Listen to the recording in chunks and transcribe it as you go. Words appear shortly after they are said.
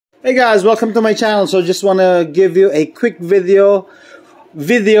Hey guys, welcome to my channel. So just want to give you a quick video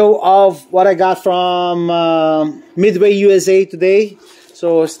of what I got from Midway USA today.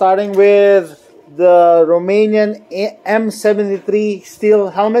 So starting with the Romanian M73 steel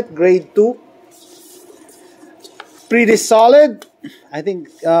helmet, grade 2. Pretty solid. I think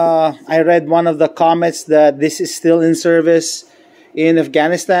I read one of the comments that this is still in service in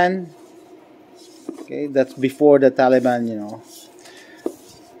Afghanistan. Okay, that's before the Taliban,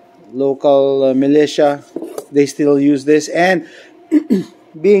 local militia, they still use this. And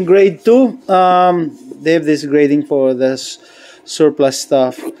being grade 2, they have this grading for this surplus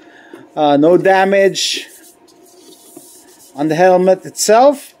stuff. No damage on the helmet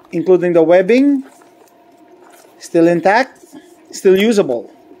itself, including the webbing. Still intact, still usable.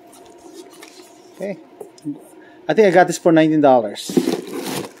 Okay, I think I got this for $19.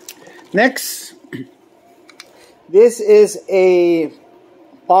 Next, this is a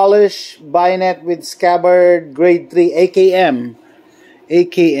polished bayonet with scabbard, grade 3,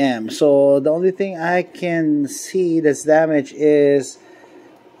 AKM. So the only thing I can see that's damaged is,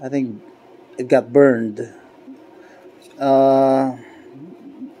 I think it got burned.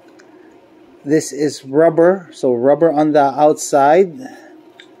 This is rubber, so rubber on the outside,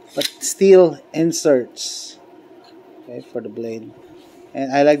 but steel inserts, okay, for the blade.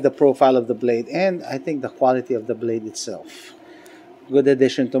 And I like the profile of the blade, and I think the quality of the blade itself. Good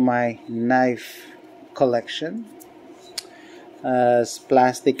addition to my knife collection.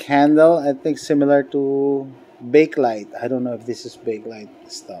 Plastic handle, I think similar to Bakelite. I don't know if this is Bakelite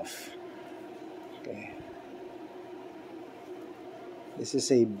stuff. Okay. This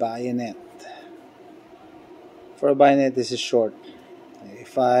is a bayonet. For a bayonet, this is short.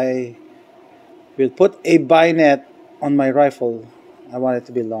 If I will put a bayonet on my rifle, I want it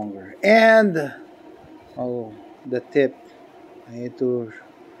to be longer. And oh, the tip, I need to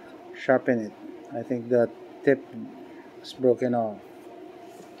sharpen it. I think the tip is broken off,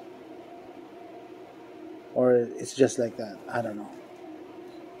 or it's just like that. I don't know.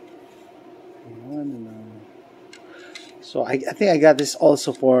 So I think I got this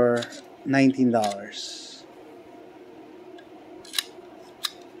also for $19.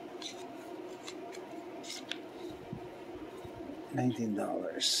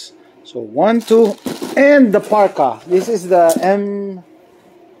 $19. So 1, 2, and the parka. This is the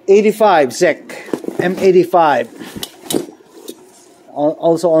M85 Zek. M85.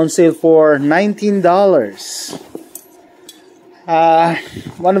 Also on sale for $19.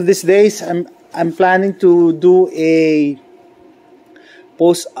 One of these days, I'm planning to do a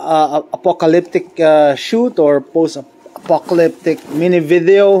post-apocalyptic shoot, or post-apocalyptic mini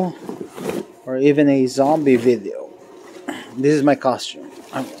video, or even a zombie video. This is my costume.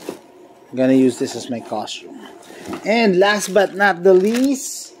 I'm gonna use this as my costume. And last but not the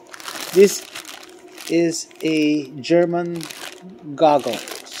least, this is a German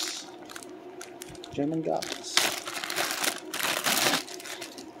goggles. German goggles.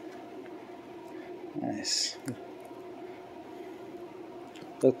 Nice.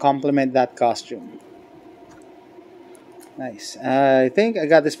 Will complement that costume. Nice. I think I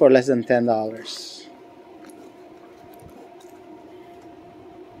got this for less than $10.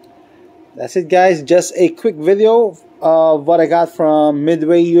 That's it, guys. Just a quick video of what I got from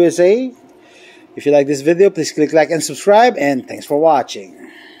Midway USA. If you like this video, please click like and subscribe, and thanks for watching.